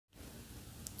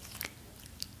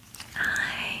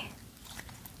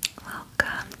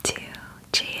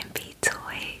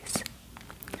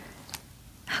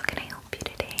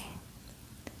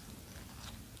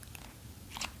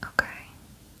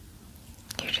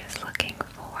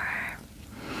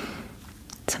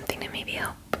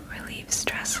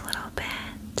just a little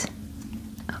bit.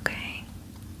 Okay,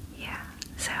 yeah.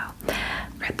 So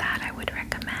for that, I would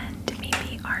recommend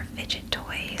maybe our fidget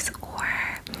toys or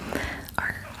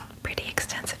our pretty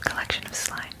extensive collection of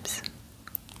slimes.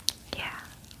 Yeah.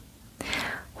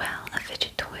 Well, a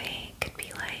fidget toy could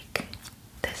be like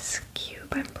this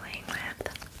cube I'm playing with.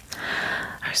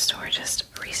 Our store just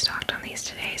restocked on these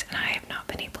today, and I have not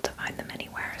been able to find them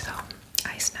anywhere, so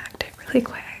I snagged it really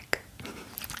quick.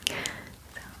 So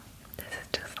this is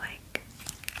just like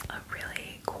a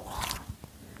really cool,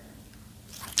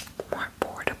 more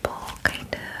portable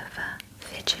kind of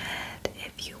fidget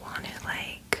if you want to,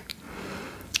 like,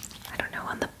 I don't know,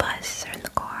 on the bus or in the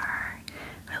car,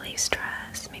 relieve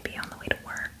stress, maybe on the way to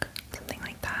work, something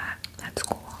like that. That's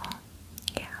cool.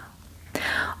 Yeah.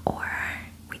 Or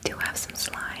we do have some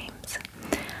slimes,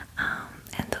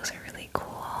 and those are really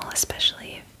cool,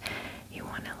 especially if you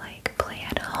want to like play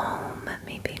at home,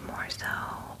 maybe more so,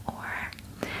 or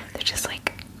they're just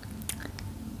like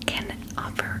can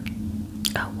offer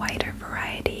a wider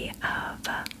variety of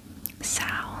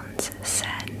sounds,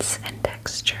 scents, and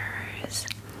textures.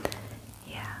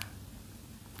 Yeah,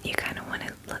 you kind of want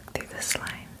to look through the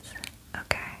slimes.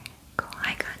 Okay, cool,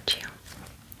 I got you.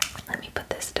 Let me put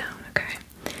this down, okay?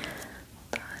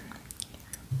 Hold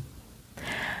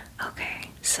on. Okay,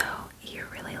 so you're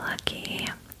really lucky.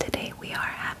 Today we are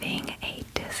having a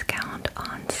discount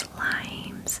on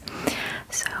slimes.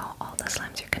 So all the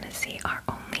slimes you're gonna see are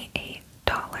only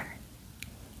 $1.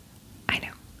 I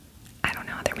know. I don't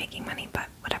know how they're making money, but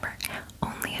whatever.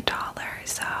 Only $1.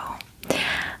 So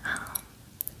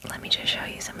let me just show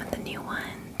you some of the new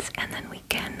ones, and then we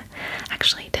can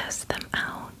actually test them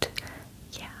out.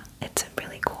 Yeah, it's a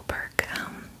really cool perk.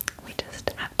 We just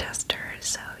have testers,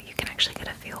 so you can actually get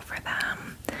a feel for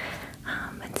them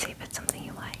and see if it's something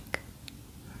you like.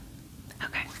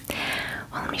 Okay,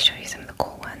 well, let me show you some of the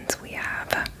cool ones we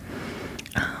have.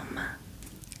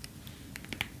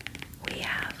 We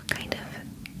have kind of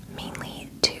mainly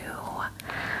two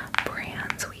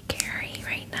brands we carry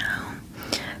right now.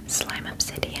 Slime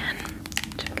Obsidian,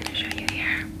 which I'm going to show you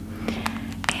here,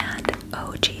 and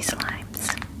OG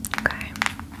Slimes. Okay,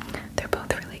 they're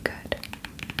both really good.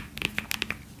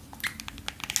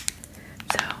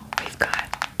 So we've got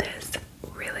this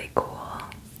really cool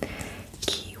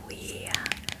kiwi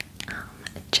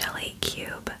jelly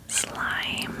cube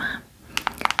slime.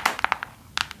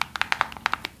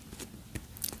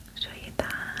 Show you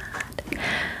that.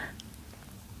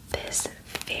 This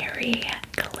fairy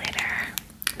glimmer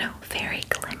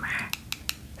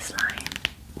slime.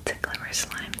 It's a glimmer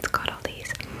slime. It's got all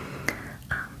these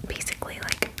basically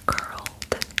like curled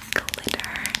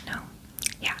glitter. No,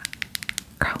 yeah,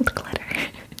 curled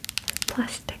glitter.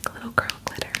 Plastic little curled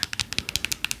glitter.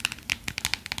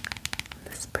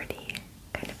 This pretty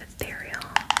kind of ethereal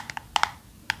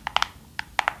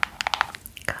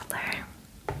color.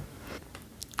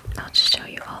 I'll just show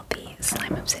you all the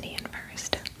Slime Obsidian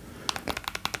first.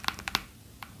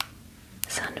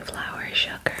 Sunflower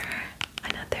sugar,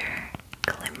 another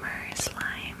glimmer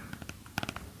slime.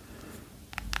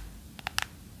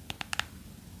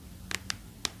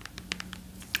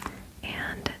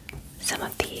 And some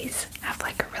of these have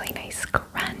like a really nice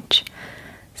crunch.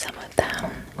 Some of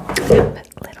them have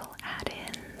little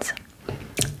add-ins,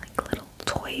 like little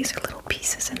toys or little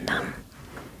pieces in them.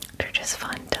 They're just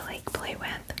fun to like play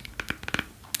with.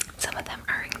 Some of them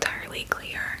are entirely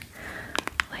clear,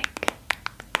 like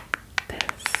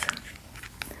this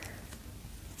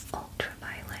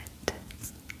ultraviolet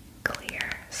clear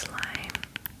slime.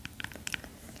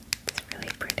 It's really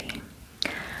pretty.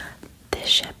 This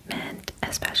shipment,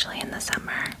 especially in the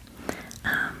summer,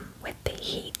 with the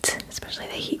heat, especially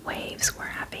the heat waves we're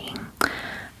having,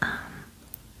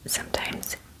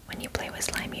 sometimes when you play with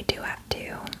slime you do have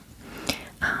to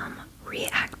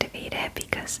reactivate it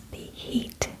because the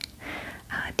heat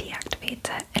deactivates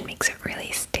it and makes it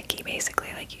really sticky, basically,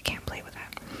 like you can't play with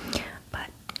it. But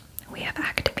we have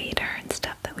activator and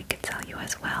stuff that we could sell you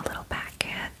as well, little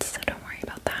packets, so don't worry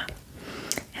about that.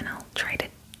 And I'll try to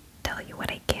tell you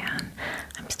what I can.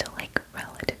 I'm still like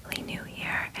relatively new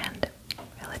here and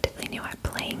relatively new at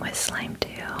playing with slime too,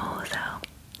 so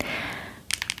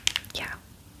yeah,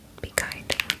 be kind.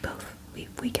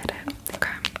 We get it. Okay.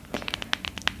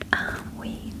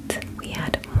 Wait, we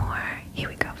had more. Here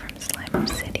we go from Slime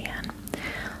Obsidian.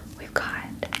 We've got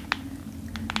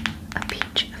a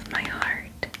peach of my heart.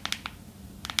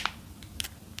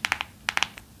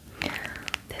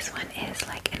 This one is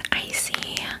like an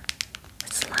icy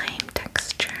slime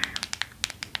texture.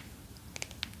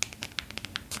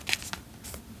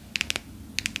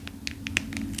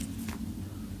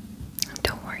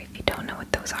 Don't worry if you don't know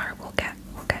what those are. We'll get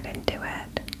into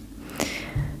it.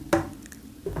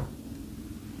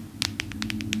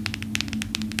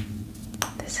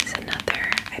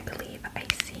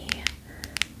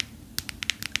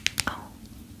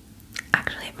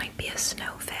 be a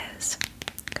snow fizz.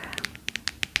 Okay.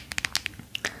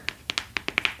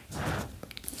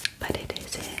 But it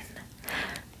is in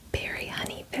berry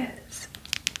honey fizz.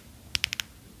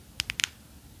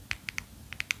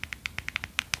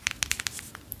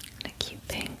 And a cute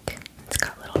pink. It's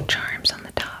got little charms on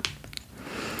the top.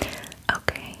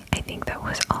 Okay, I think that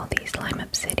was all the slime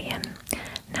obsidian.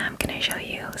 Now I'm gonna show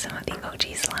you some of the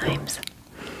OG slimes.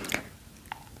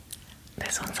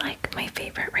 This one's like my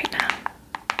favorite right now.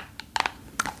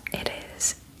 It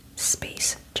is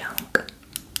Space Junk.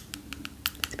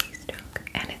 Space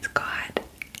Junk. And it's got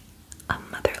a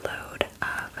mother load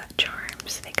of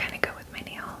charms. They kind of go with my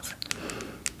nails.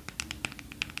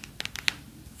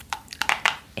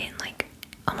 In like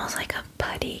almost like a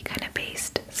putty kind of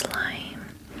based slime.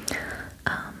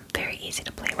 Very easy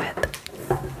to play with.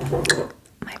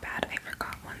 My bad, I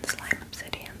forgot one slime,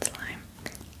 obsidian slime.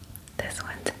 This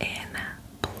one's in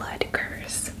Blood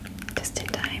Curse, just in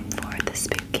time for the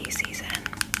spooky season.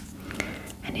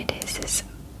 And it is this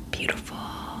beautiful,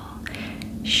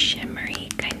 shimmery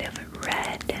kind of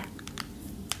red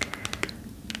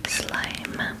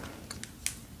slime.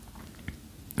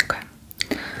 Okay.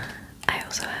 I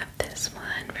also have this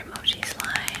one from OG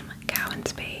Slime, Cow in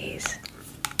Space.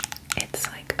 It's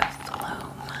like a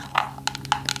foam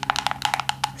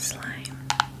slime.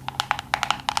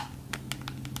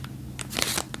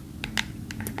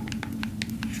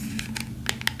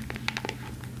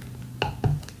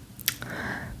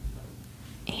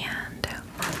 And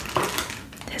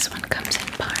this one comes in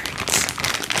parts.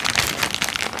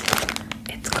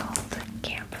 It's called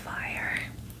Campfire,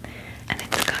 and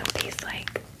it's got these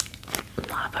like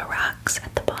lava rocks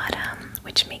at the bottom,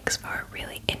 which makes for a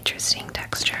really interesting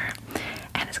texture,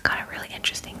 and it's got a really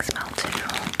interesting smell too.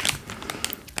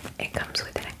 It comes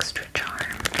with an extra charm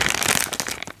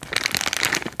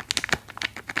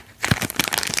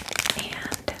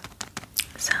and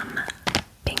some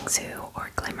bingsu or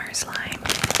glimmer slime,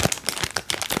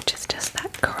 which is just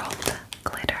that curled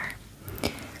glitter.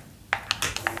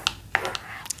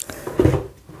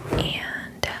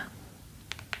 And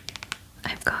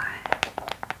I've got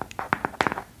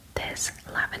this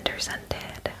lavender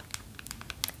scented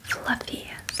fluffy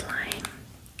slime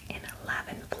in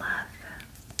Lavin Fluff.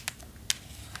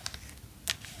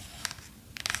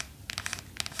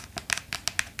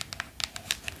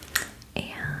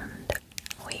 And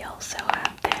we also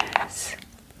have this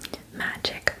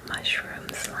magic mushroom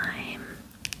slime,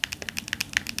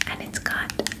 and it's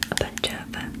got a bunch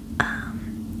of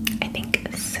I think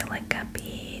silica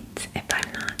beads, if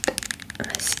I'm not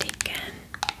mistaken.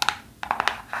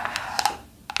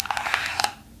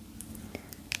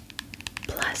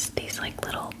 Plus these like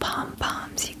little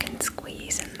pom-poms you can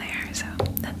squeeze in there, so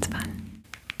that's fun.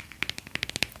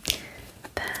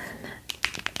 Then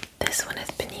this one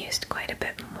has been used quite a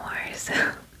bit more, so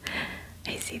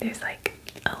I see there's like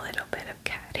a little bit of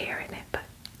cat hair in it, but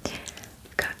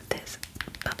we've got this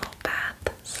bubble bath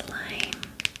slime.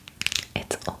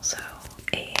 It's also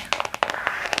a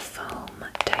foam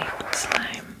type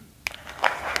slime.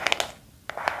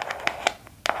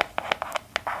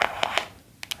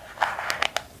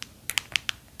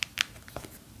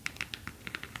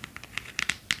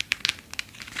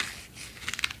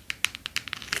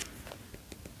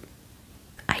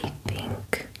 I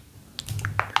think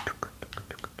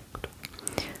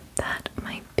that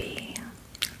might be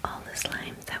all the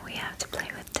slimes that we have to play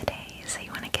with today. So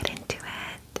you want to get into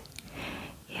it?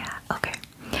 Yeah, okay.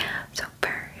 So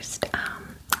first,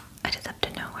 I just have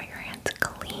to know are your hands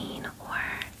clean or...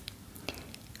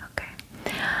 Okay.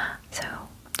 So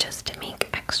just to make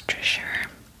extra sure,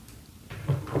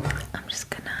 I'm just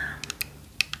gonna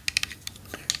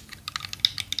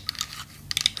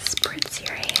spritz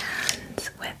your hands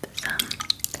with some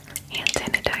hand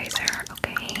sanitizer,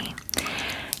 okay?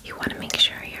 You want to make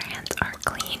sure your hands are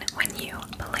clean when you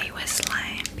play with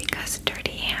slime, because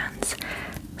dirty hands,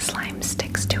 slime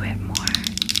sticks to it more.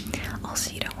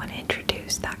 Also, you don't want to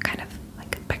introduce that kind of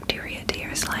like bacteria to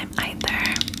your slime either.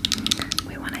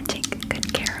 We want to take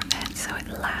good care of it so it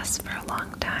lasts for a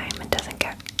long time and doesn't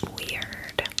get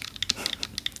weird.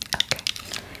 Okay,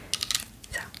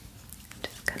 so I'm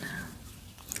just gonna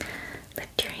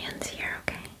lift your hands here,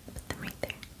 okay? Put them right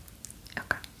there.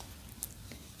 Okay.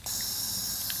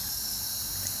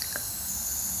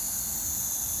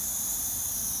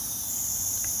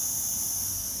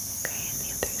 Okay, and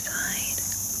the other side.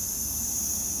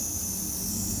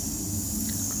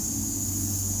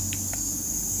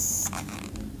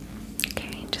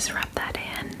 Okay, just rub that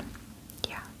in.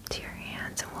 Yeah, to your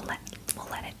hands, and we'll let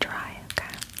it dry,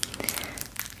 okay?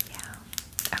 Yeah.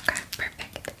 Okay,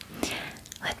 perfect.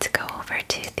 Let's go over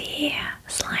to the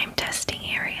slime testing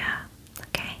area.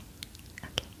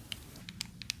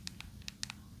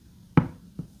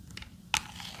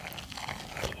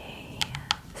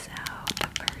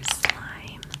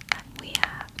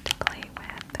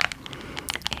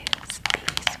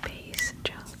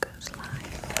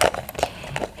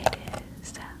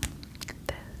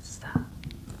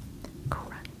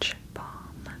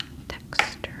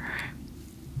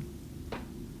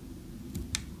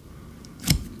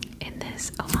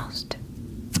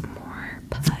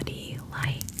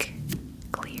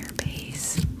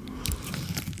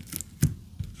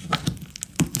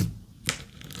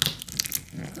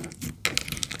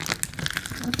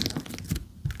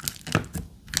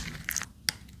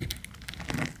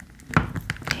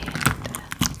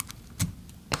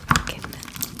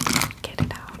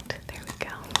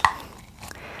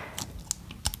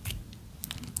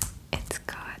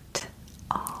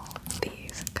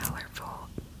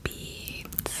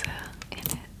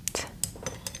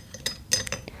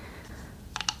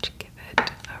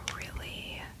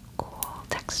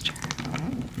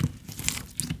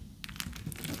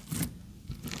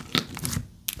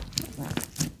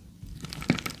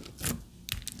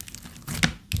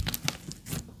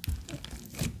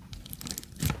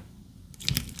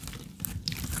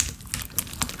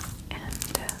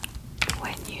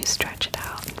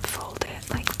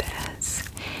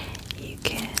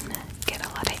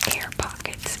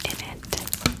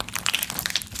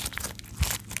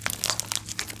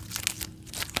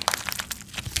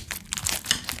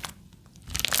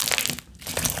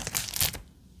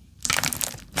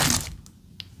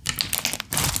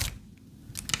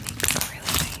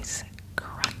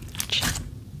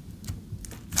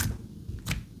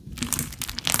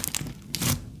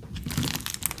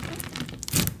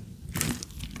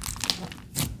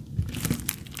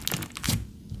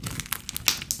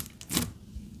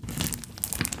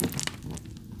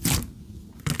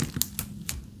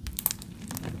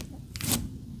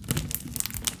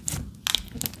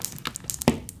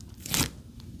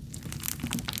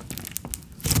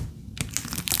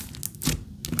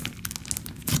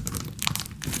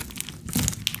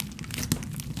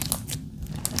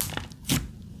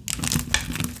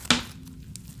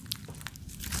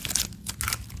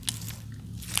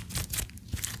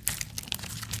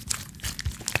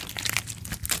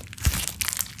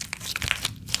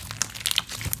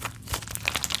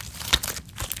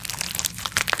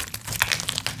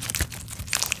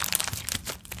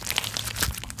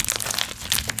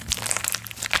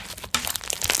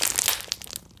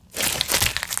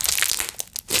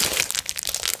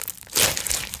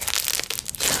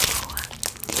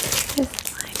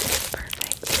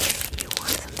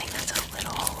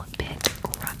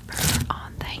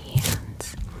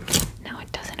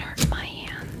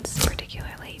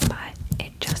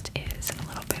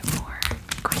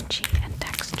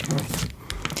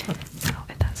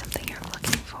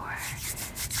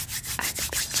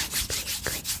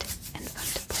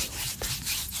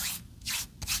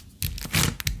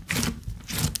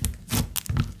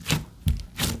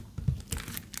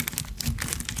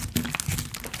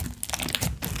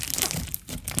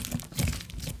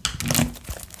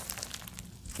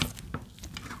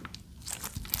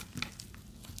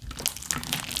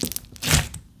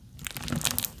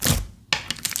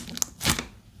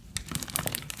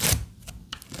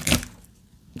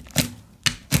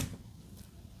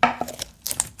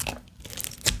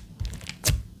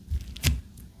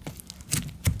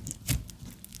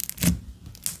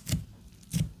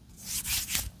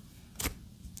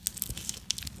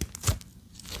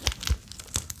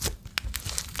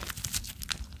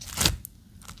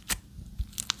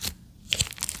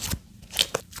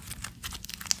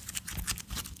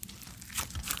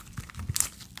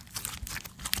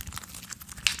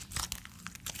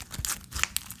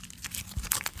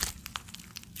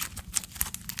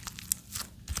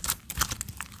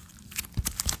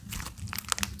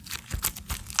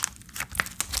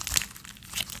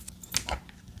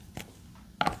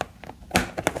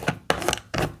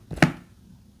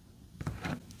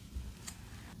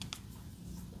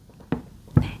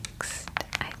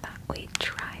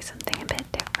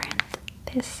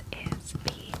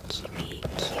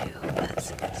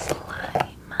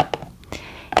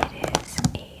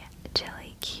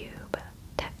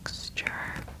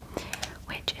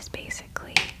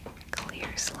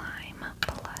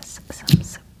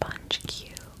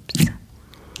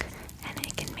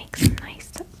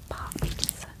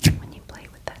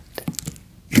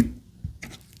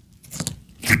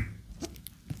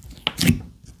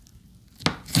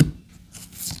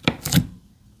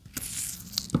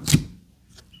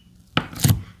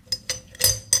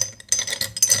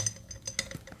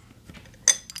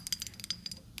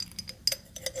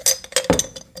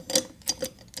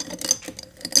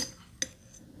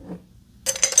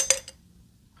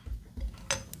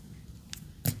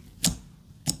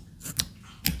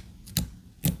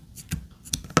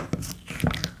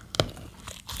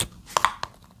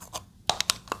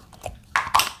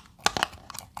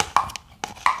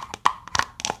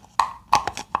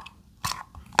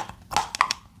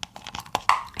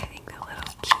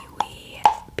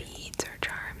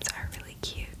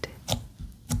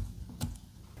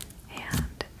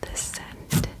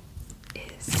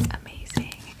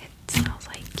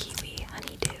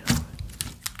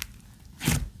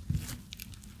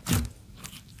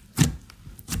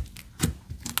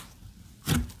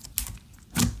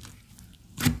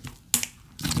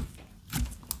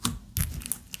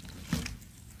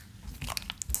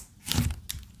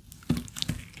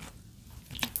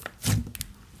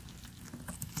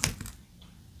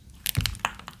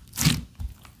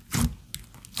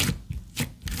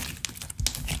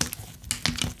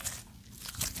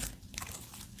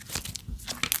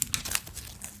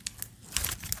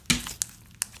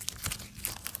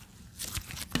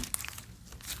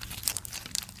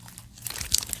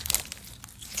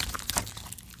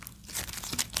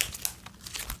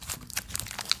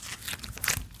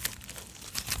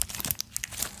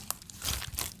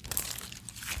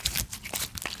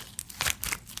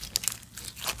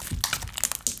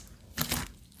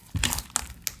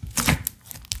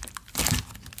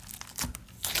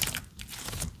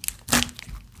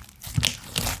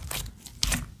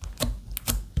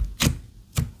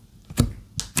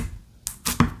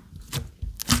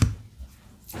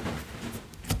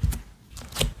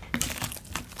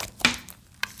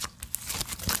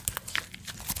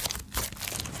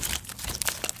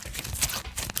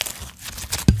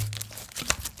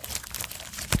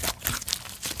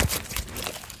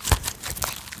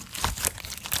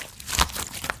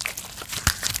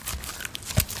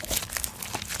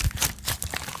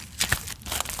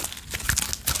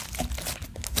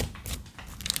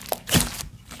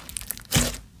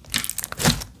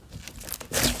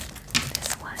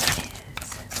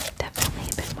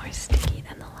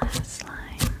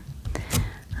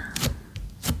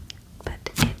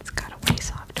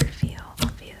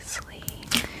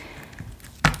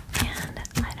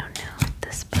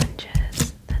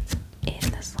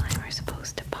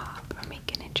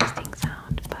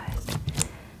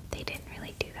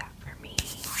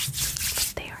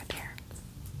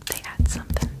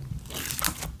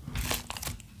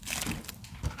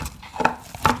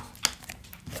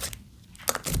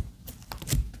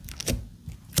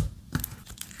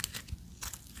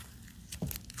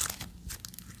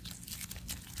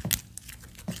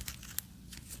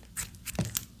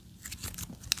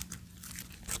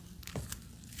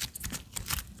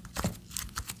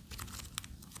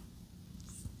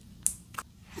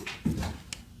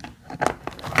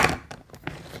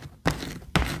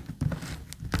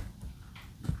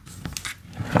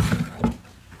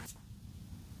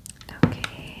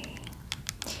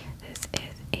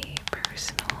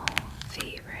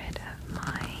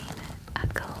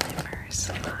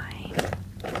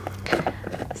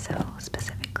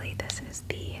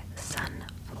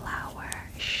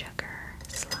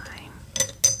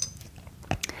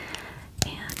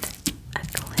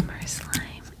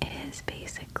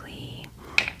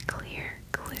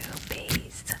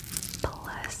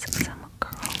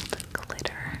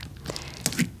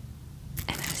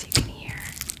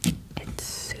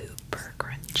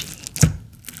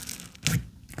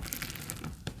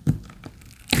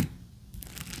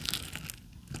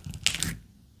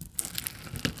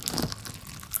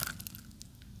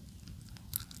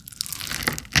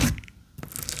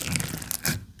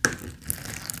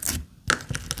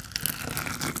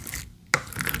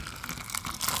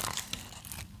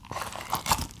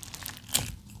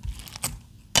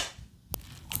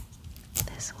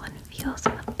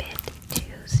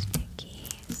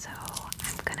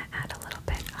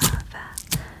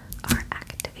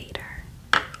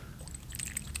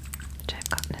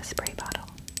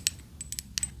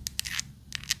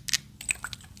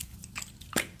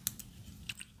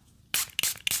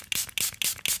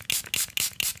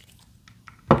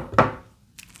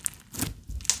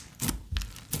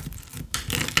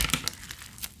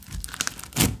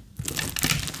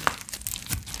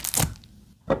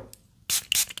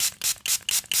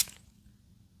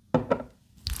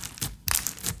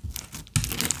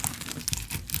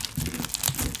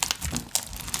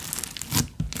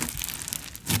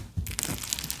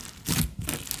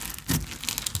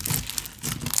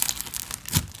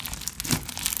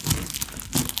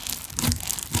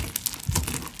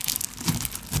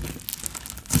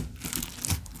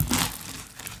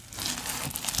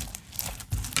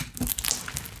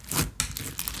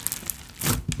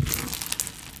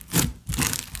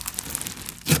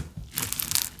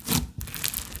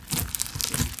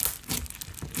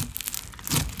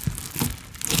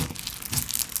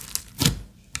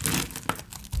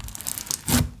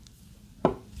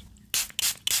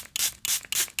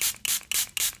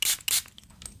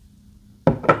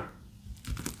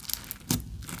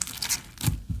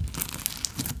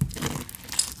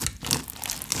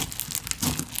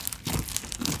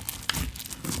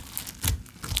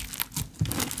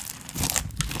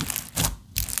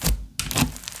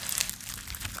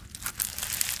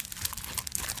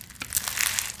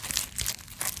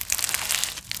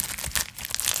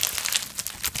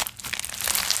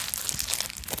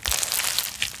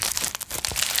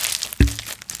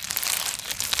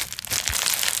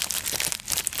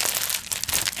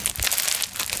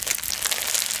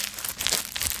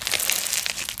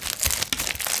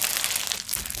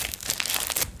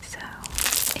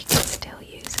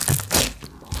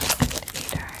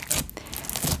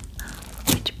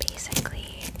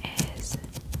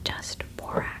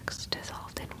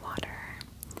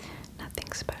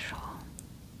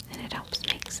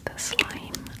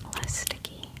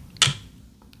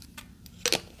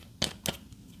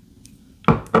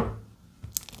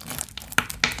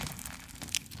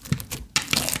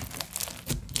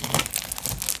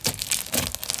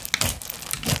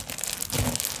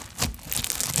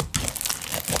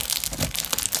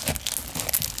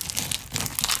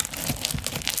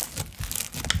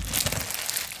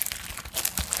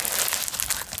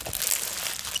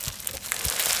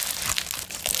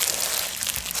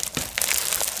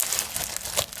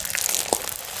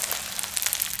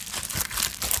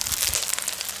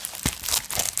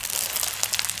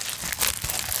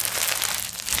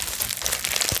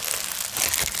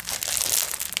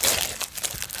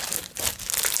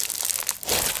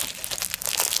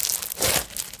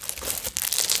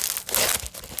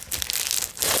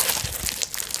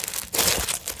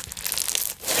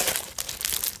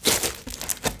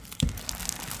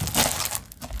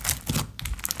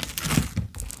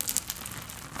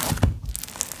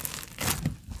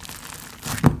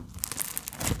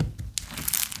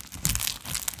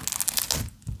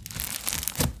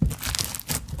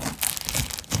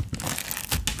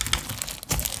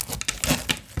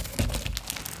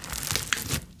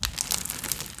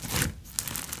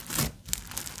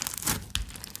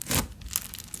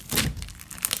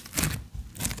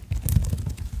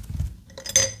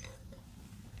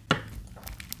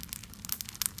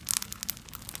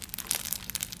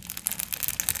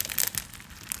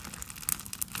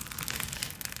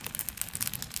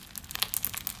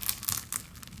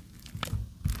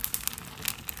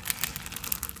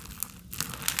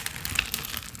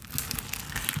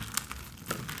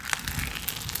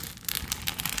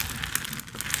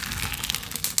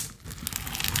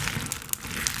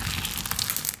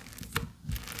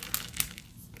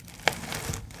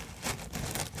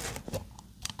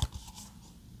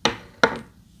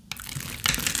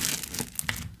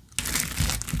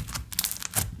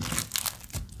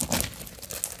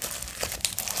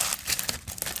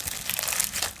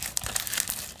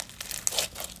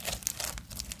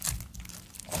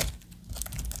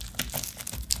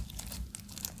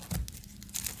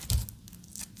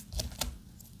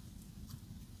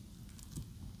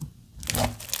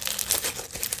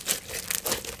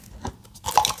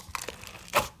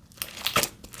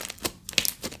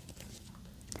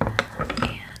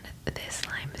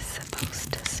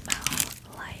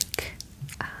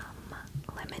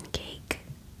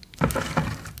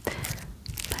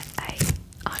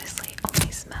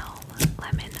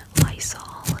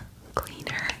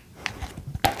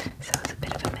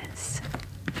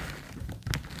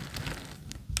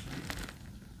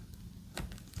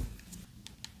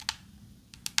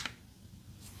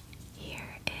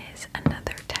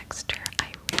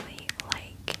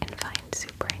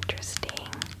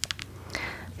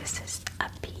 this is a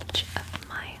peach of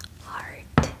my heart.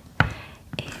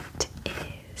 It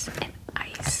is an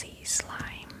icy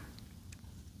slime.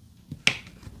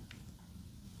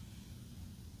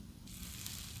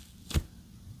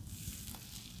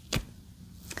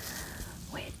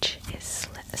 Which is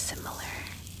similar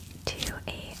to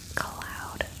a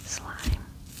cloud slime.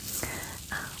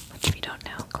 Which, if you don't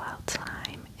know, cloud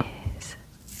slime is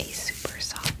a super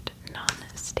soft,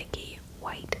 non-sticky,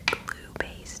 white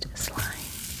glue-based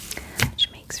slime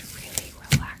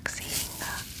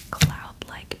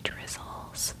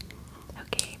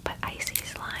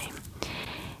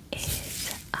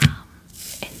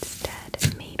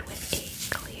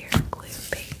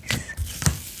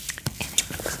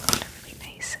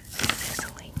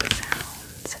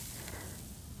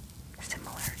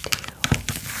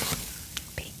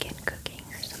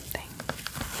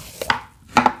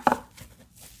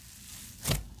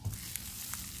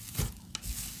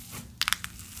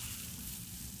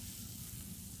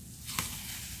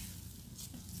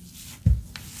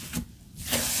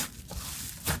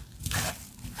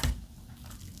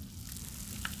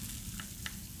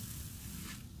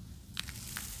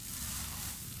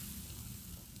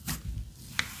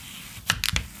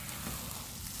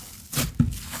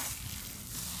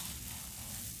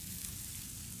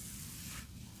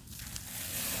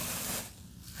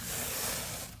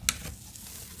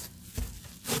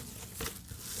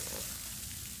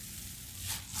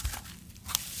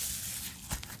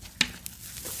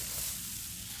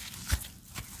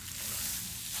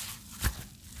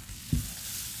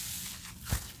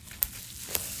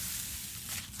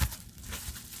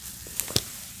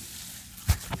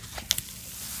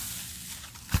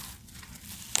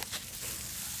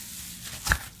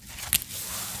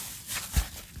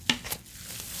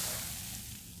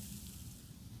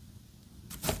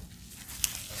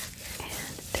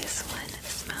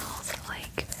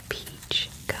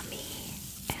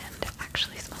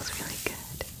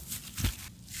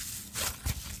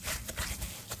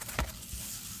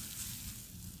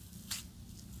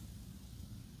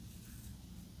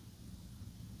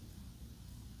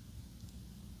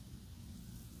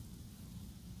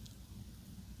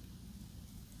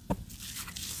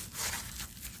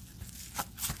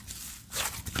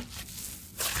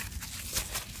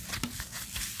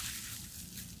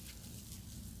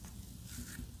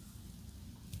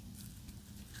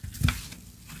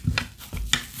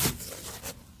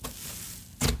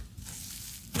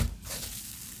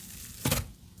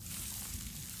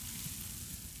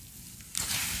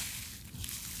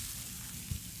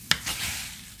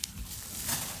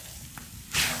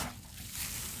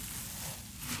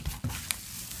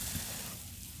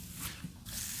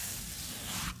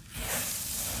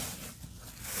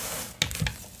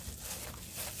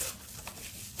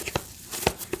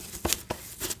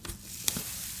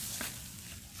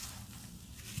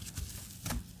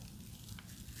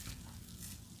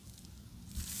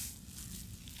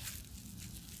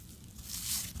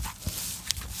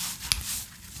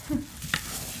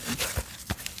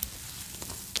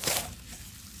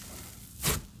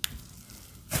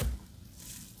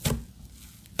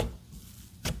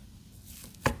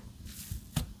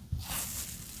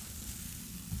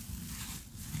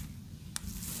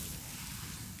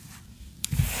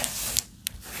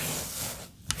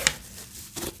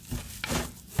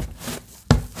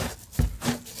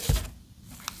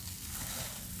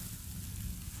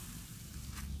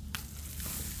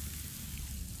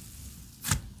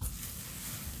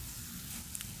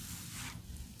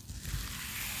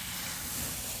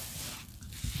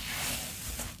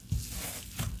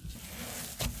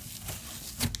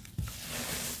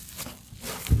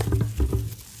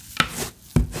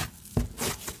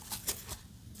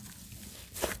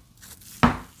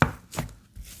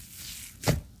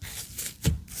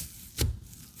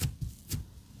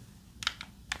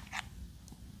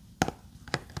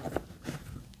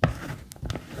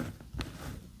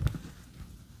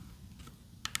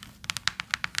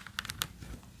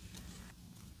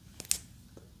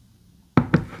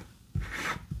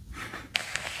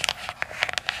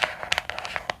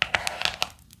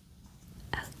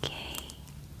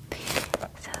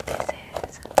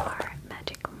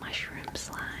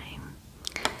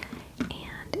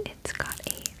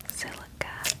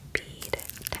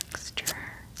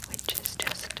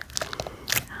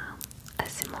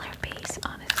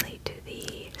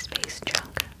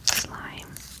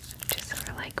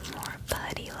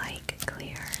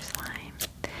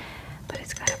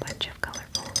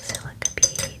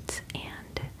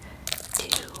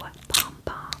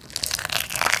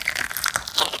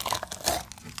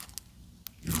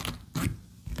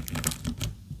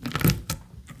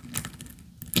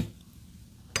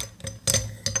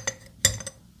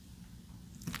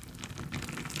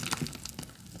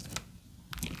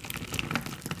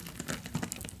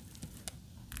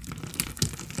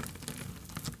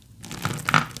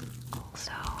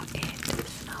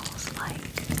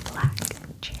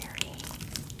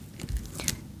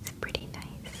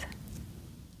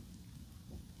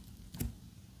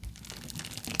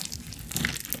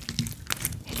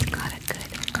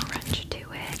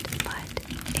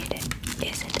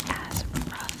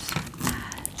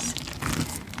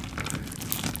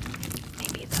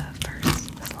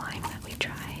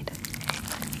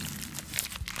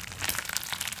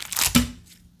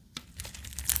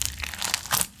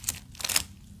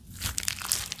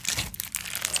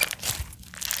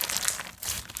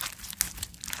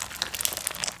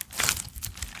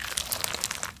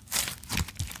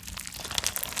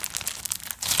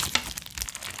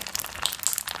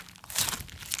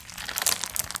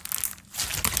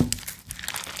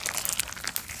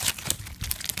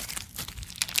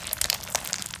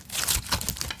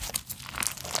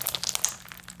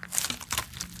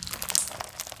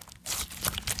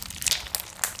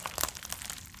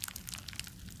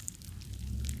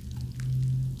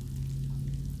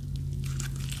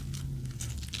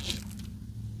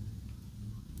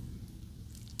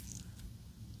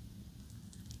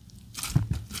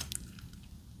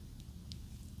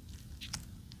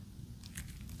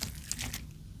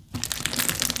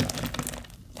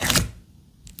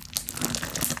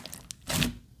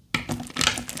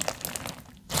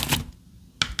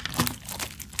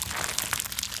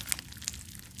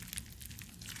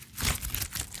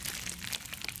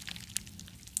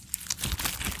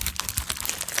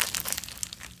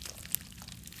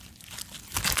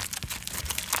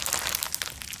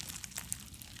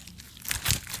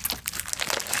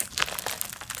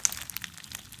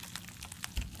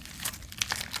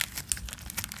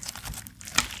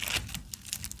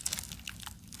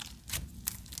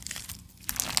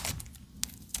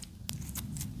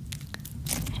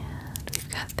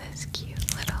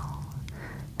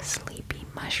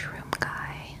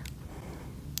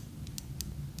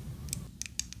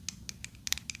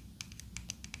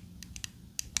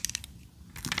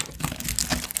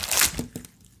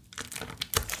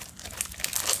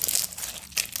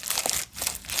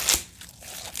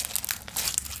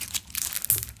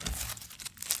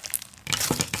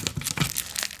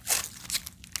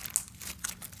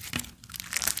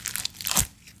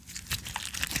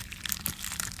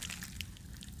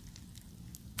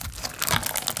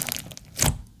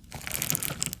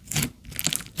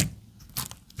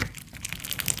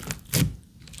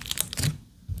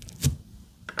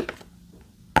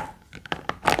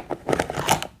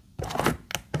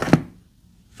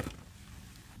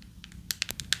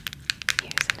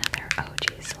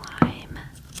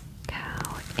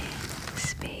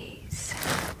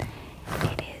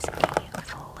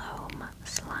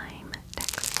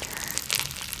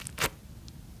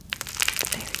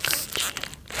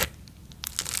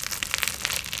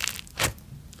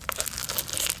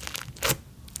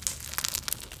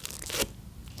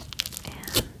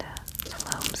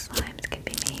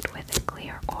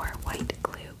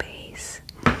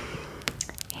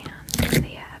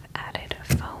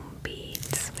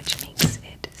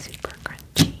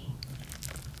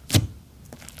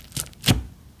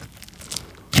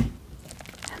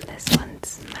this one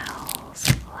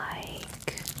smells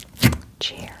like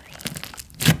cherry.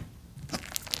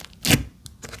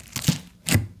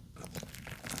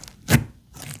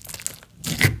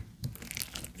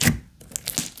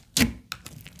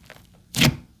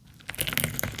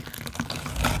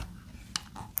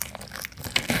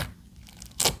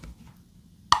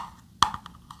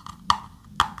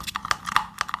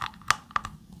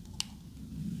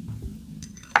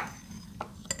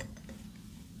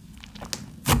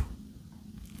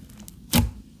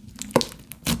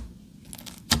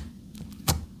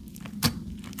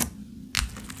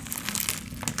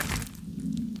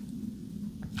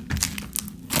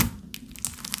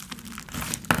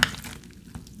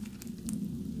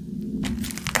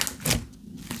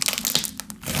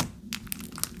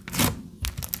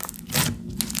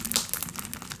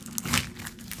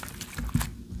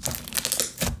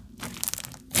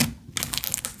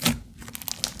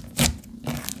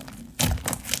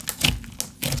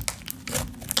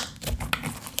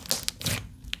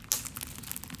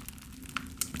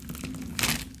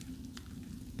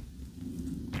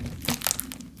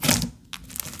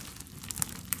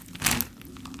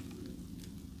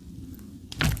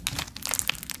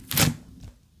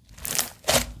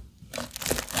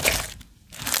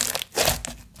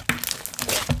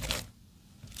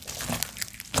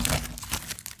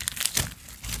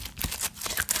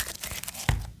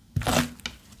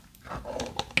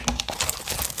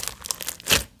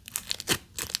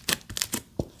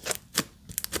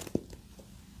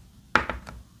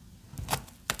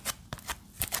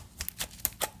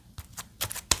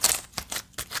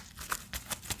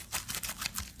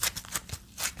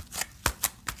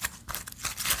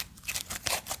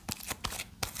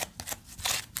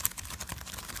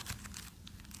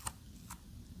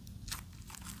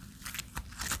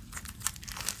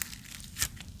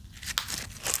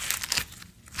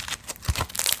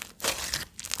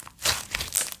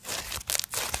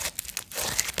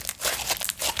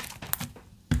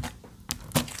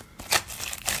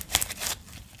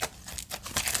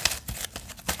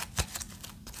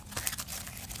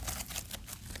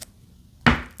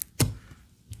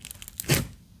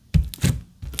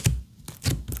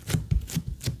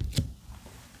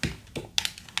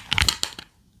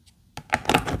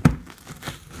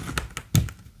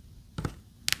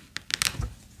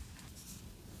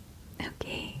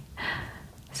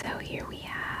 Here we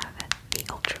have the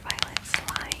ultraviolet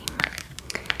slime.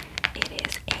 It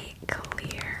is a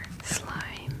clear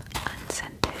slime,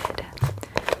 unscented,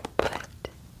 but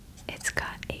it's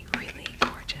got a really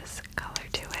gorgeous color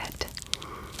to it.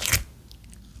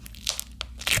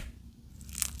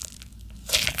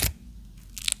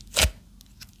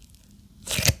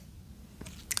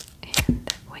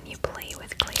 And when you play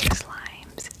with clear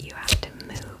slimes, you have to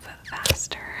move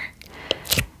faster,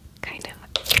 kind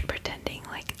of pretending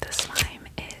like the slime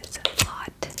is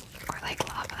hot or like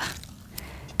lava.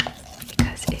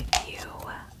 Because if you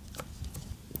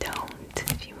don't,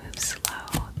 if you move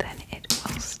slow, then it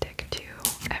will stick to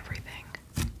everything.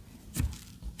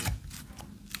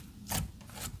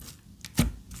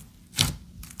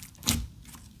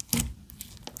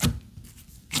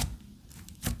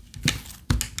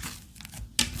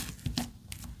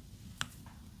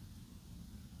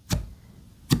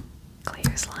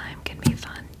 Clear slime can be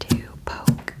fun to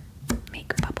poke,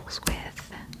 make bubbles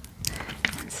with,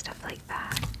 and stuff like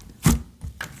that.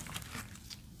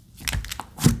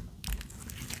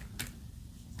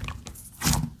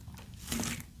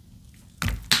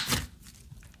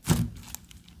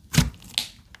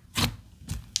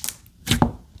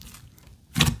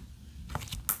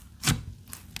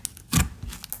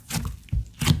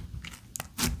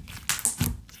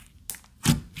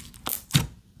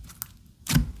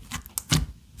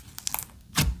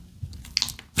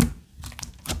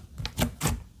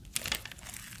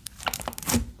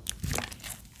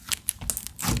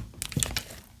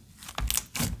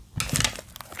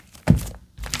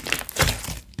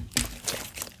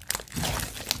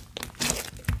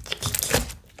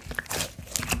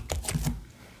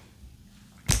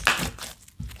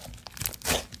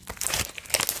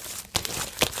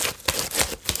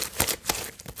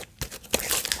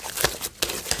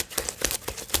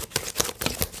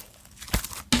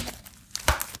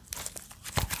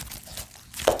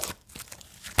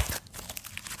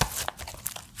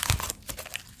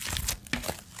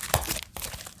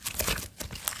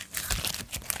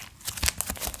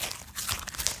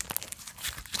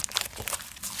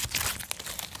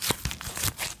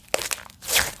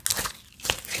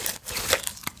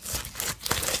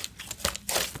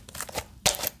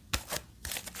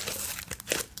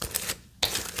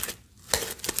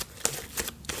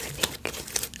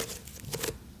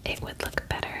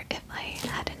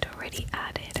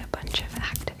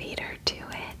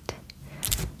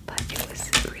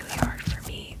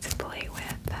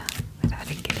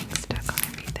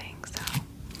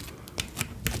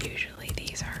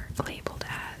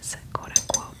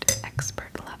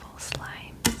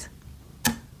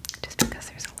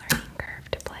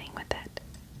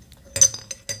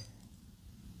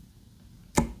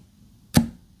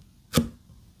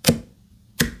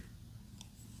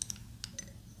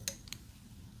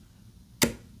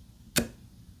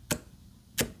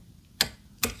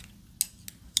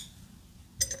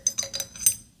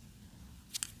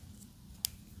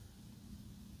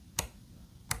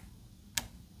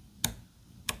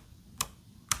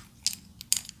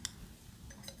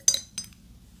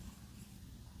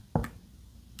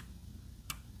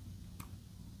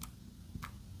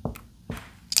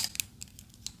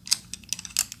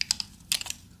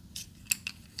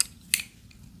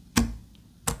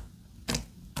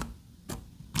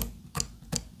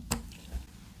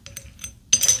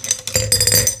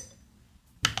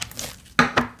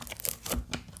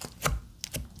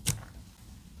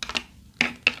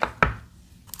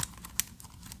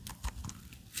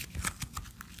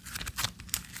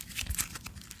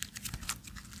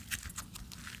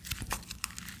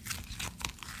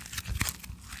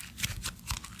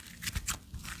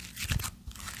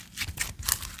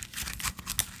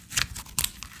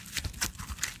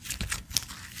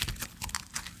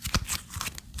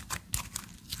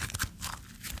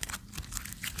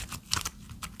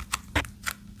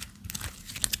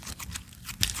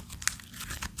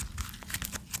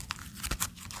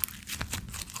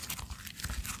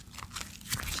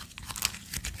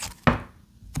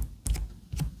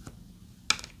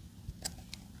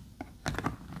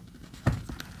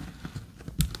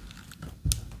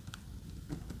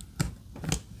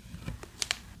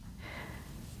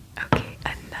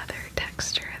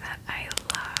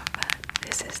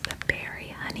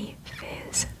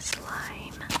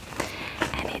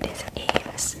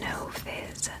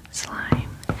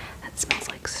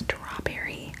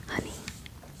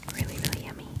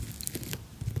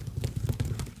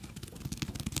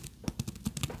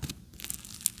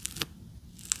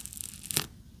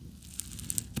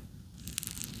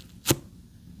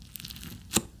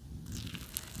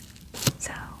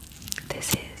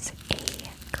 this is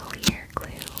a clear glue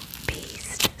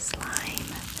based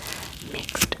slime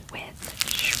mixed with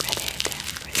shredded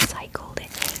recycled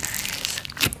glimmers,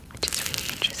 which is really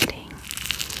interesting.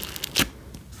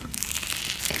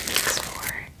 It makes for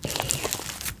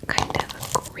a kind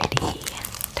of gritty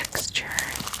texture.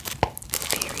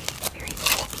 Very, very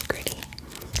fluffy gritty.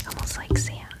 Almost like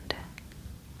sand.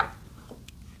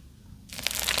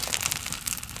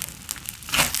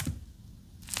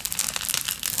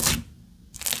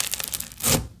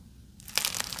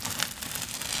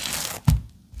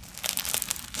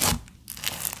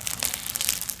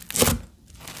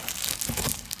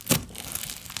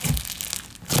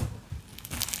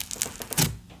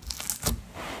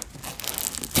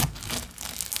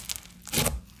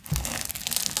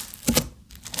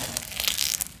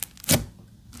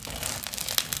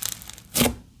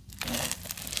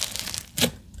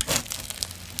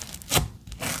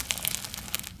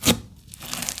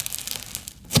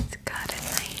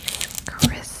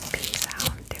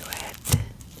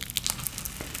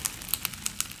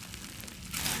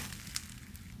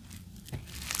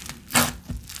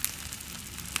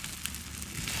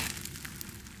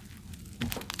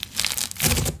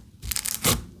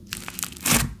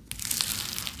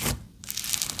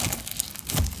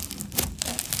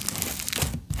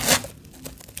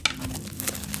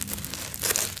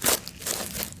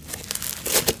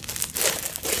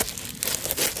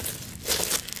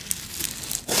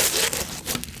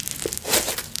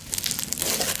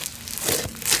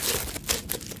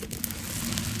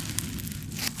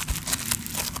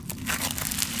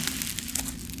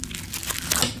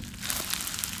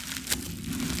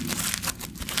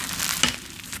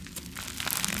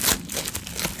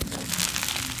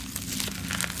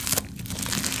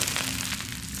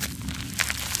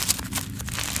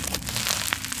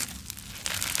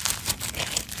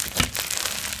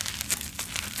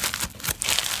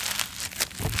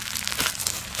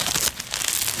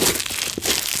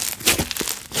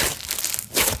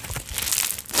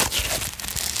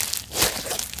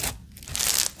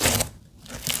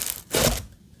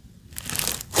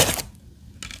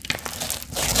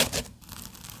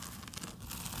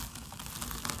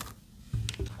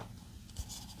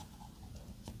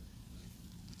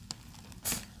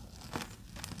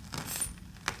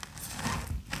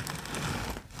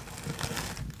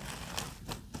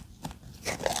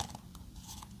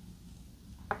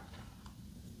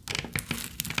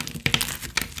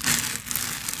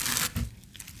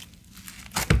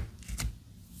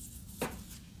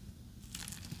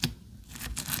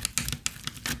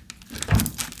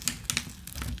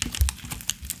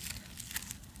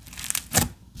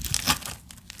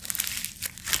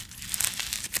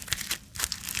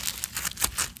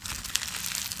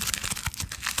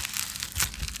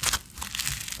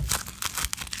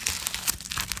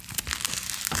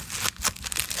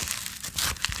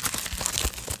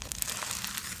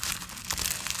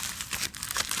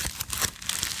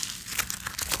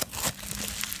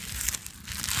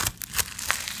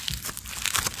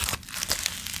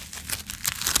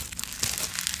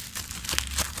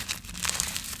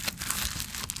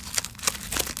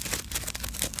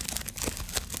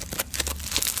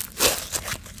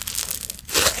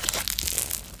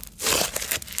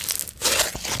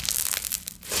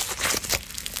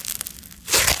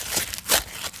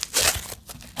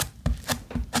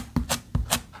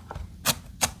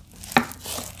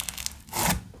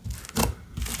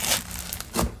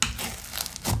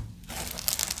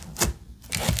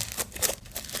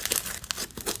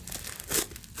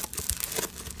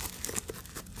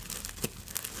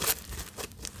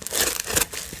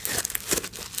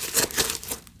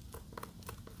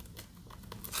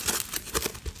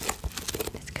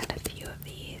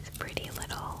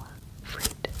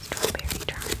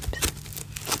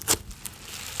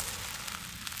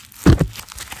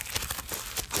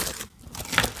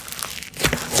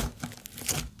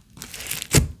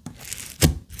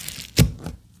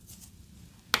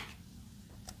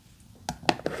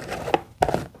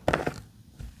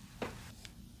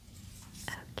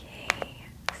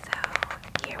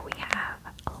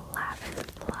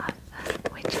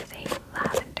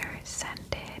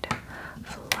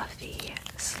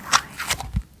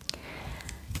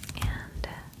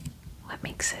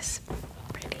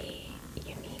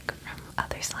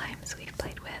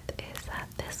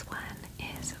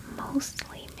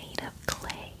 mostly made of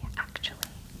clay, actually,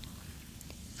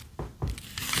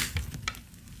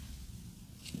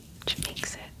 which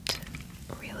makes it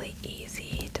really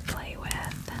easy to play with.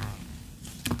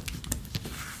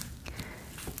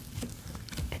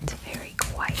 It's very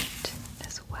quiet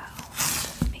as well,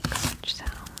 doesn't make much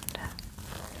sound.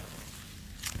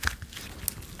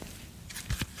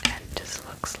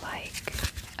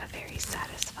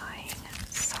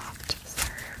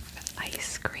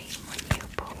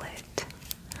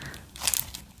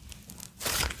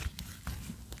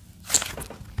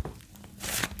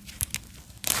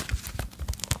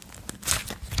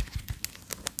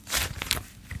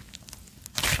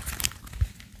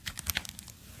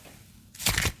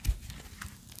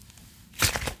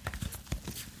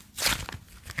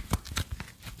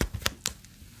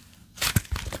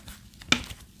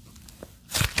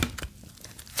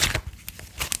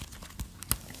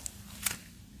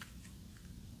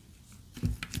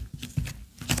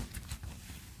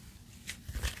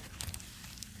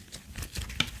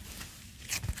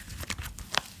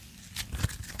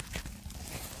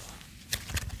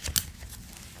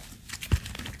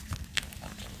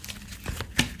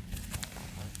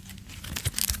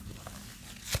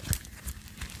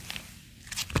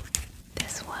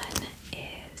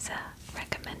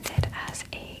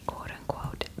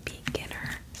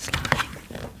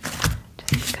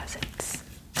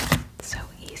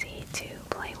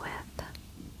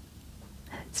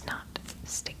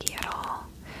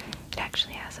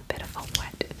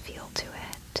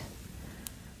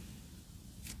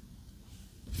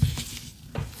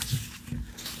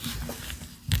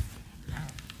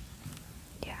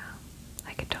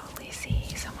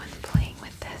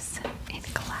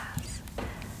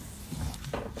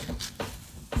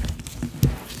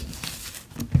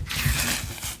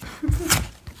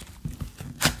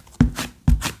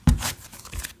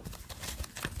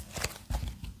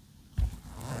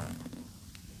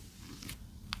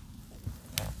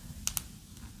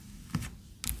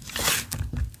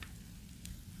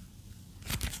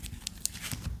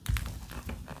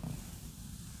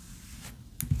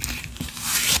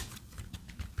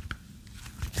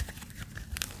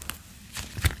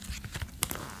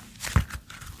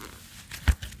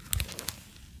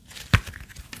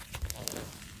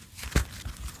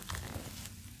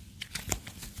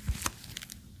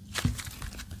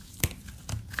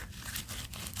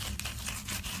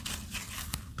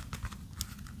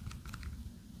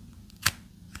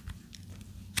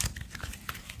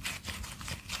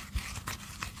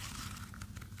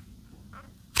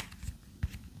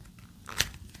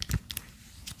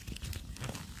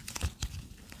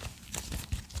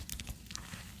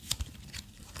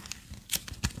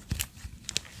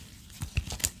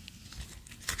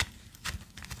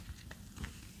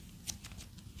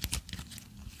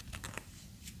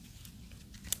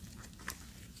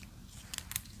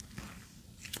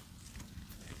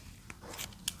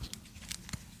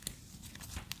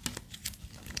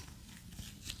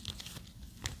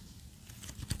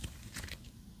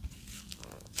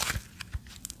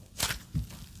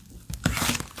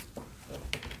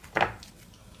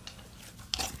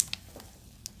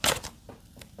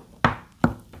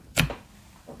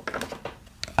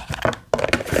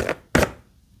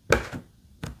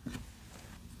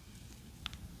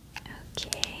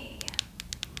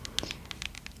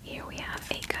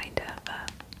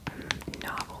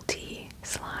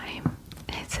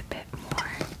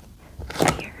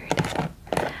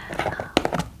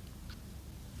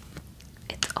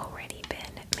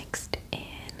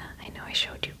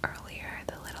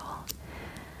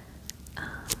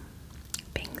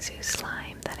 bingsu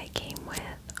slime that I came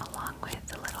with, along with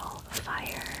the little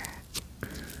fire.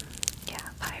 Yeah,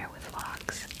 fire with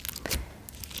logs.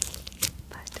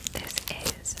 But this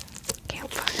is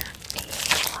campfire,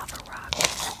 a lava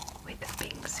rock with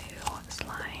bingsu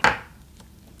slime.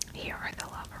 Here are the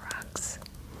lava rocks.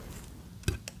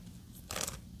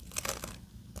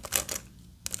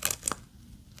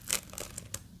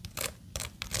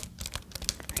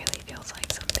 Really feels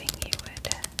like something you would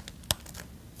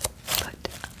put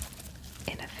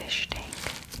in a fish tank.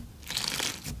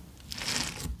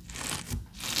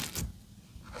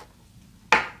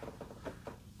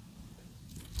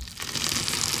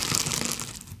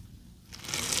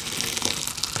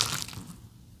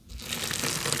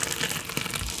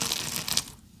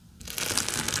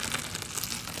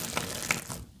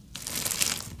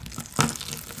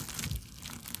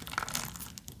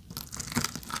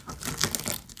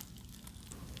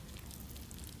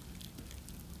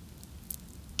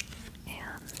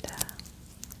 And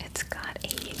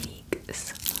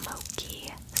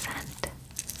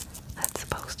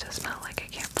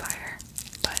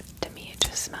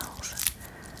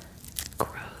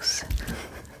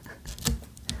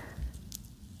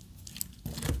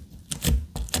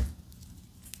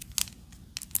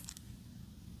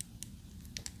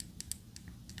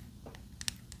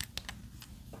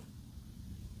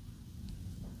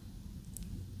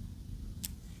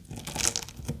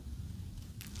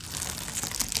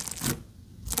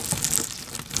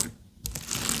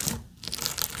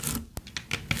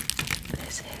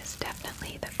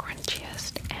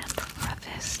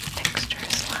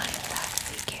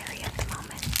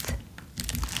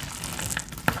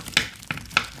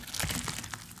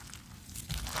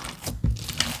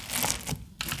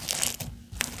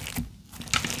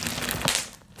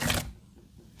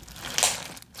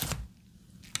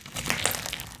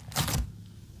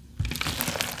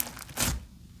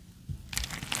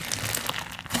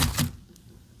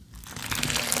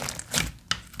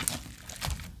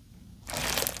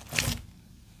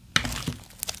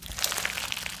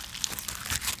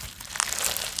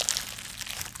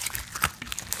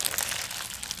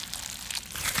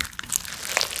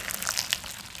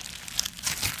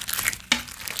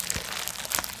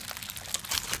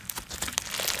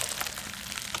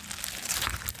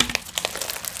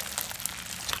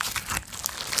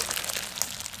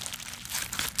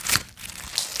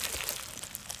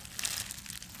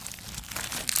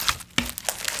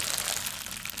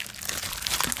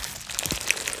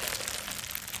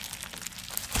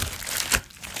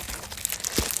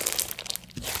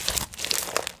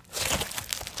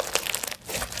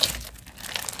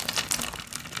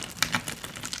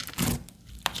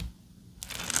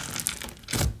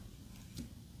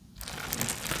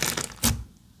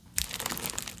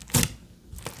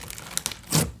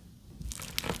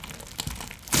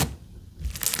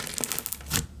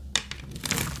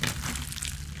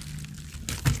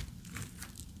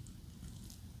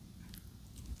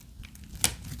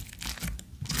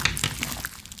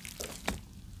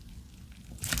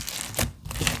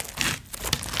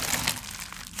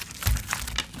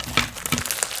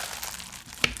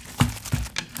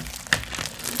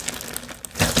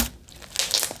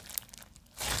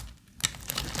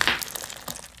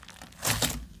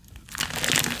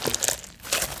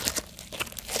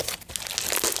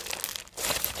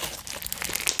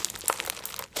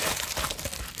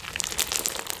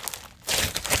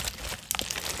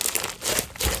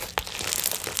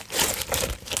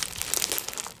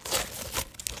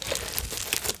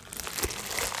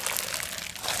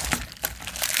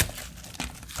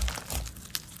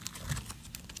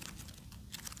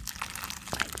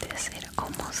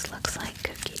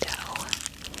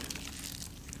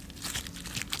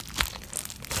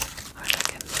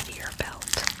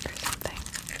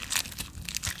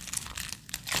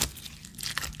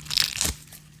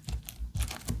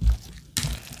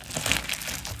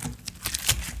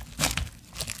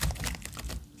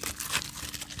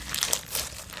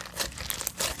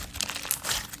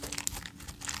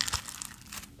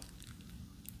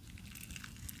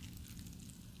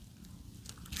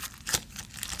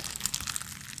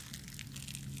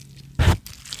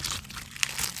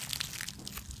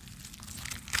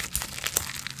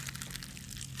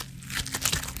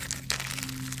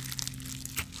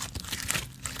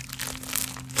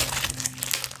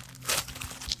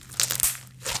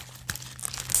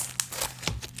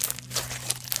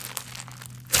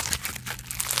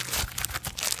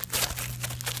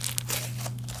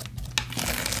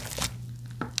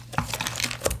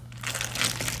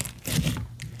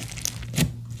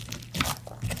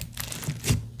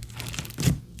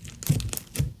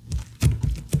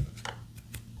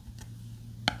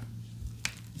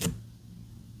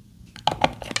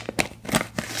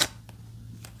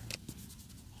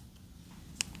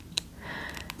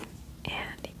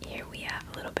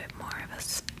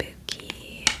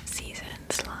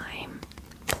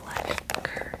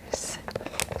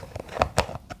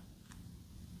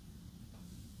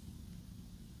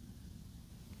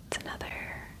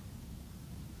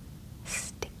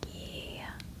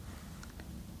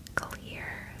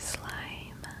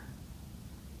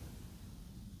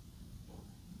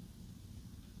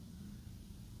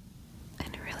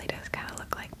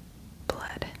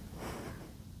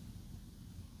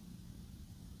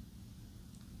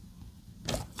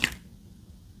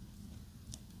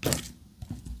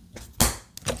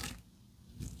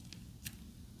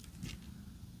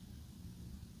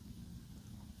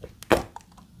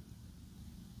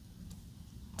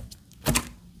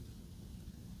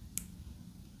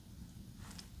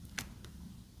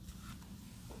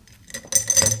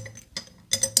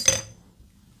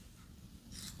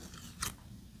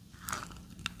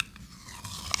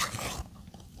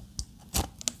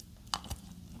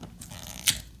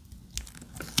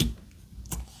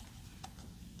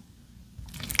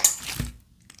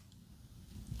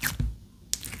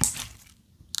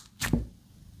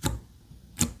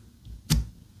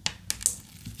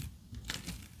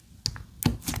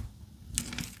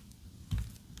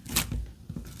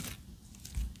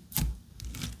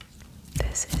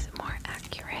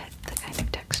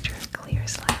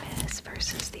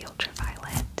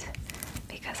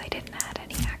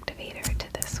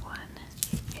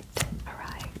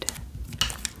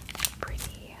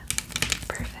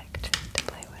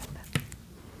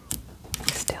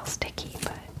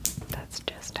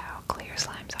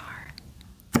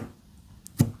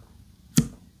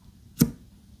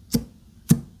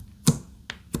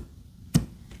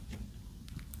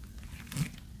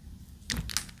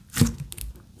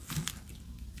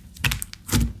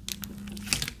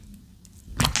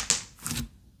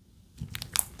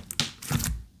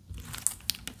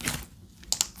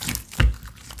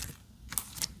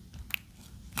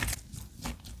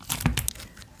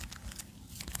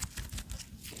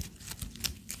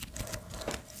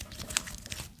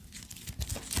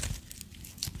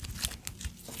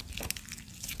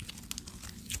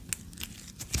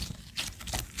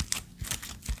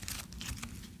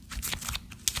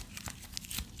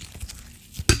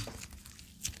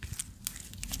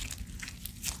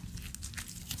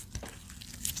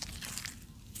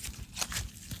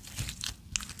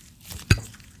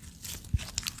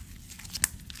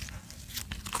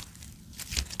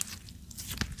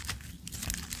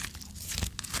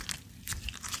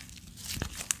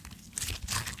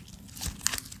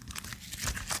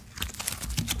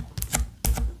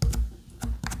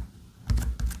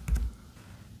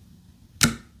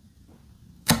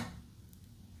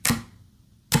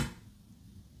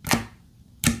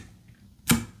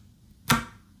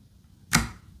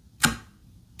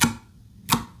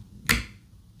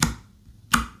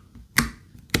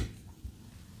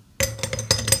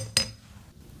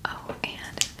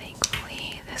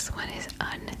is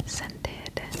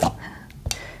unscented.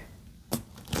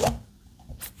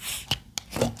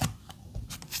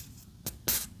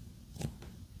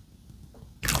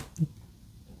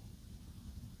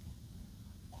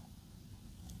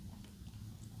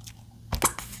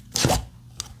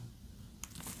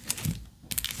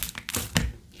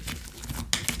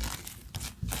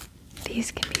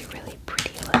 These can be really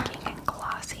pretty looking and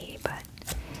glossy, but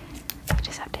you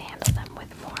just have to handle them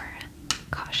with more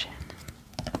caution.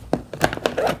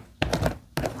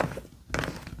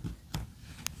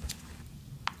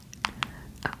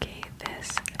 Okay,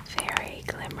 this fairy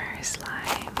glimmer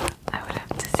slime, I would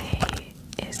have to say,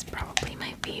 is probably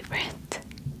my favorite.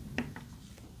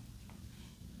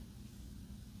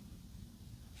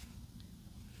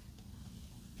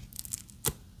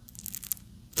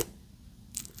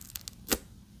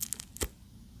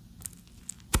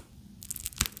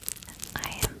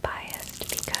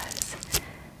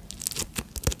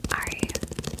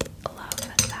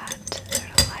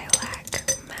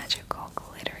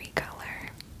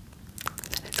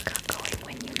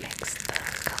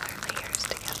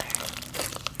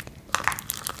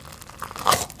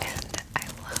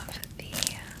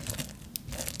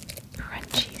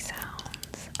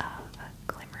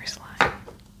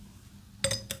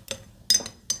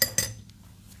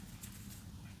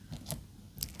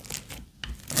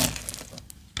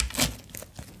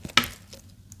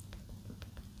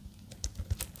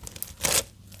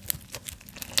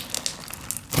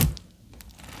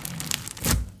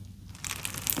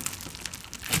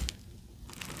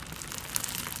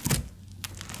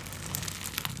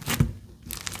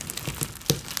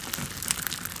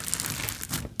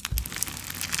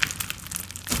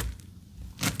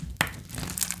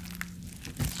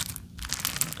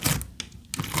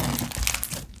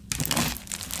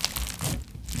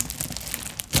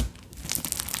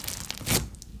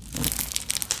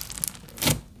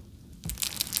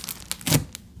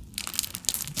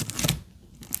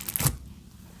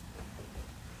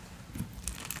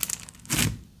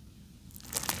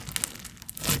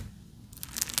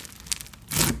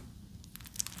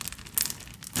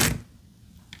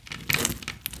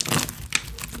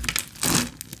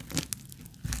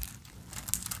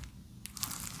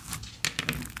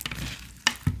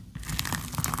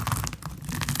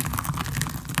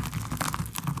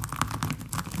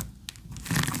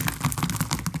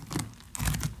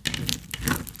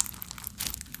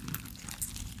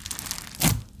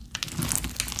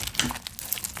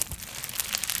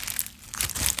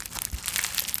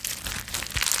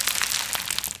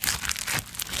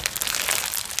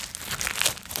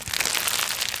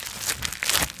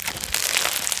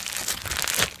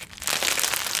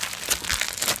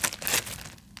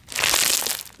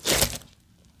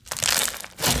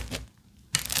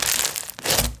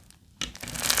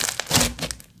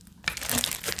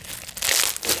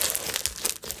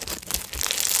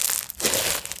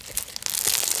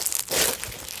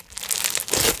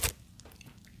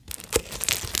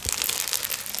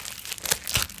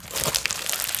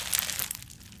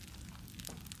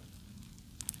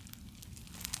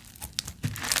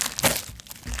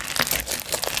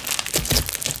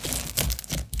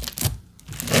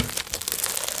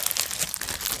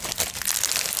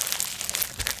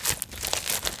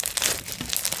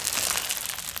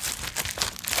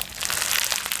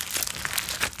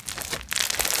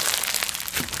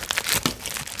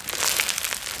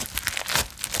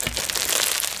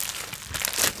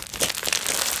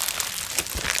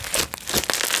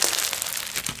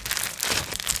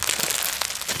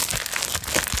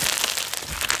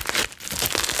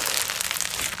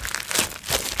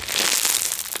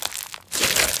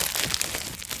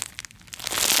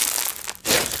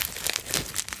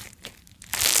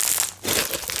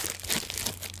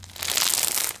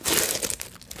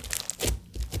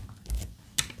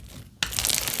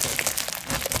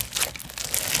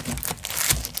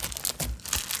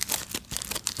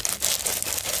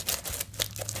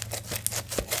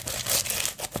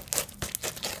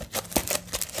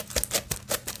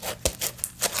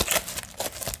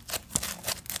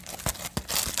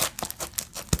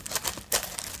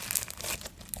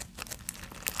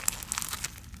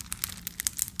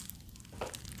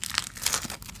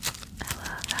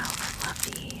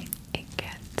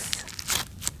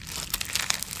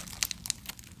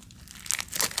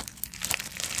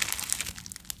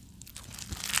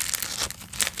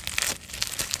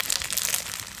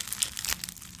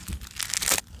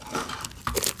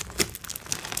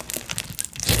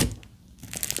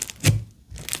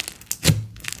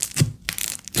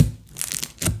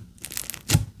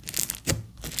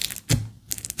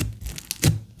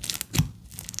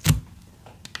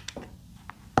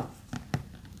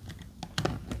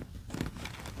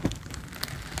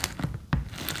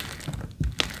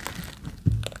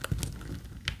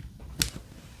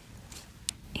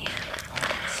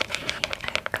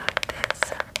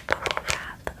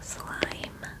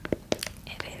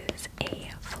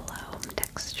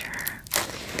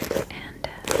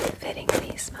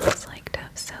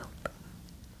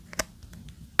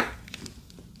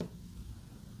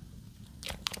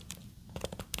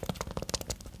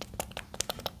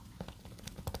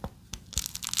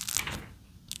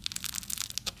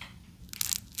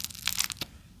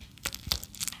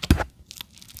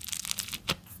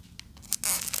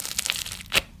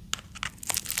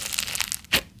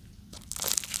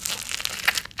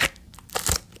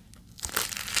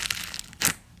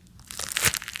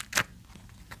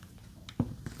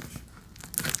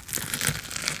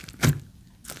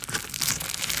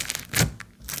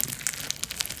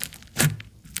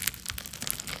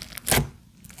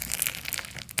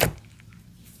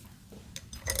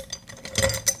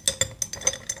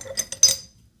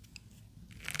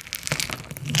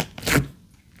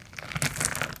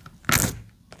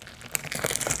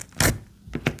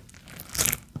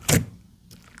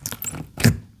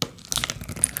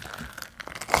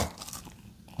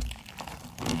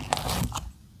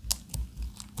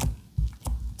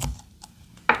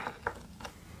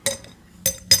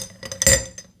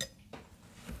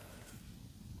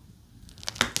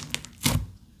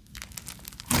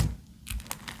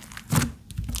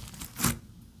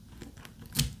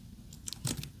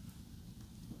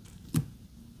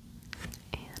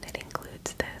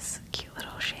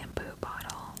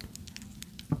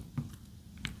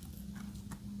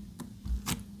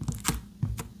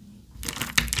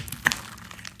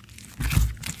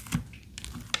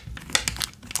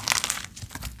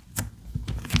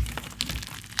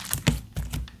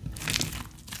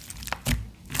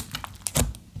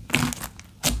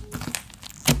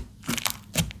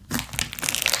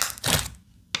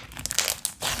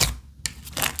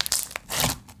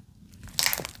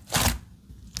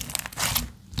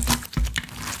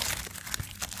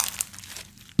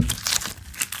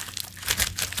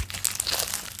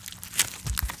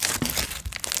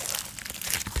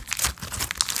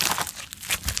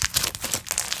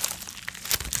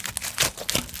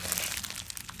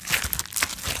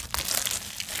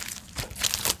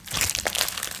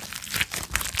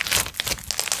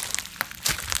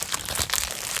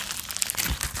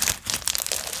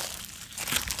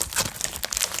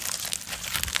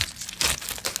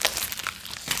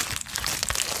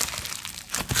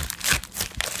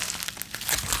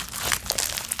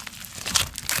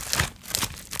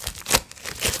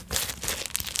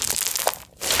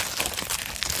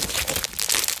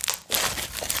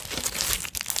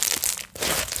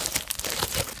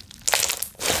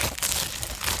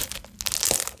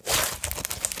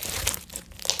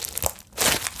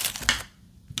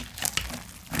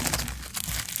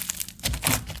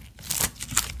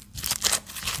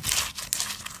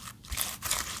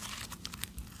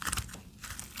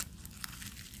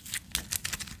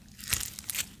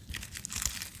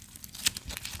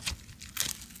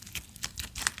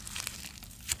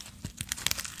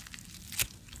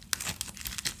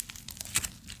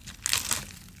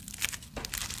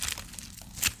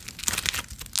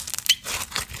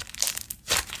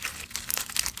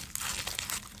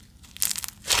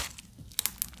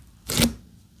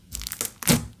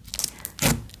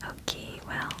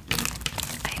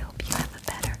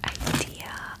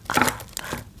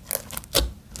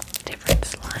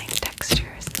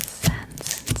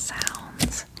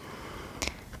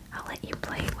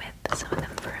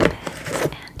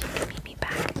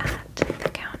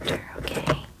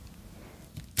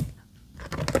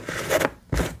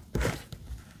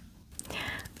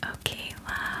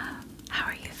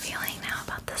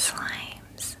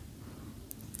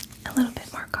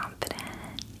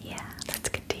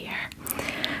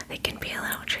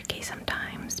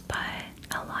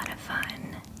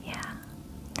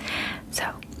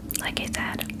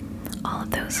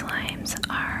 those slimes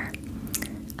are,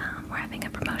 we're having a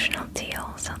promotional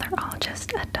deal, so they're all just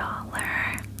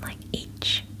 $1, like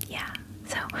each. Yeah.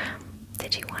 So,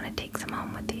 did you want to take some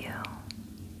home with you?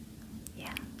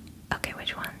 Yeah. Okay,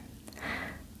 which one?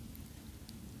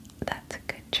 That's a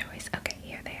good choice. Okay,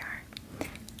 here they are.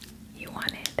 You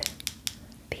wanted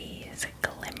these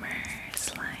glimmer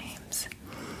slimes.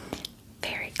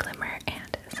 Fairy glimmer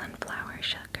and sunflower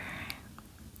sugar.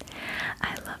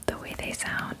 I love the way they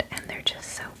sound, and they're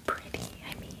just so pretty.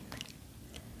 I mean,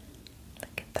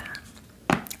 look at that.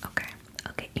 Okay,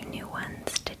 I'll get you new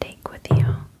ones to take with you,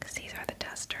 because these are the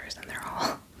testers, and they're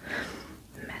all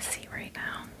messy right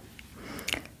now.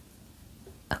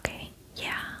 Okay,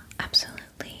 yeah,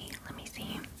 absolutely. Let me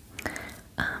see.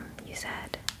 You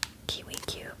said kiwi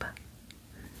cube.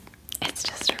 It's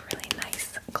just a really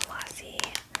nice, glossy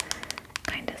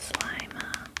kind of slime.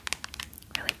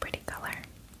 Really pretty color.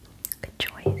 Good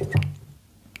choice.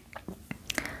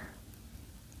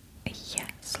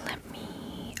 Yes, let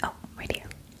me. Oh, right here.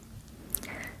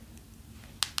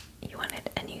 You wanted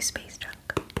a new space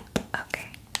junk. Okay.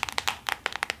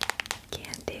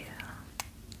 Can do.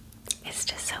 It's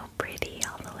just so pretty,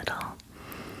 all the little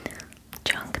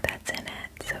junk that's in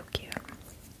it. So cute.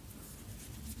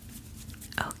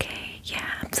 Okay, yeah,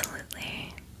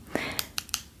 absolutely.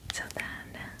 So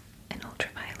then, an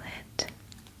ultraviolet.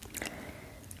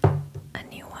 A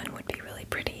new one would be really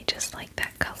pretty, just like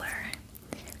that color.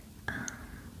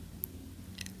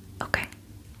 Okay.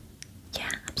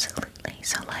 Yeah, absolutely.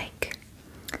 So, like,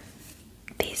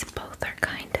 these both are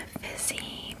kind of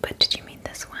fizzy, but did you mean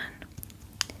this one?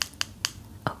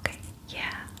 Okay,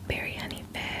 yeah, berry honey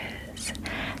fizz.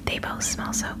 They both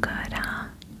smell so good, huh?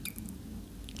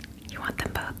 You want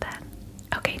them both then?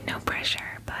 Okay, no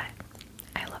pressure, but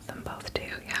I love them both too,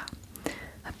 yeah.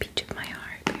 A peach of my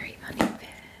heart, berry honey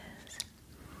fizz.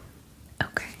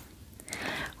 Okay.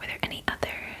 Were there any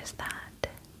others that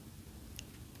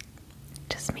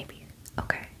just maybe?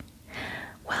 Okay.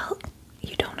 Well,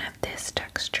 you don't have this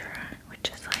texture, which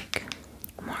is like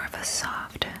more of a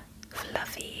soft,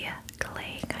 fluffy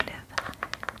clay kind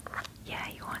of. Yeah,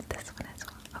 you want this one as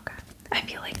well. Okay. I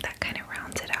feel like that kind of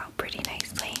rounds it out pretty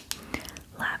nicely.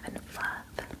 Lavender fluff.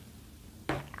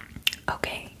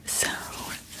 Okay, so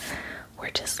we're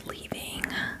just leaving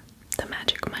the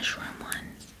magic mushroom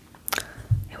one.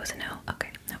 It was a no. Okay,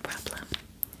 no problem.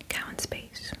 Cow in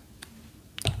space.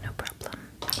 No problem.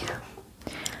 Yeah.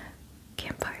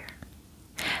 Campfire.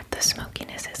 The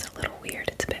smokiness is a little weird.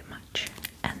 It's a bit much.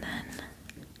 And then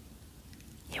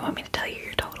you want me to tell you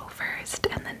your total first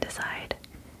and then decide?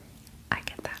 I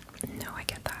get that. No,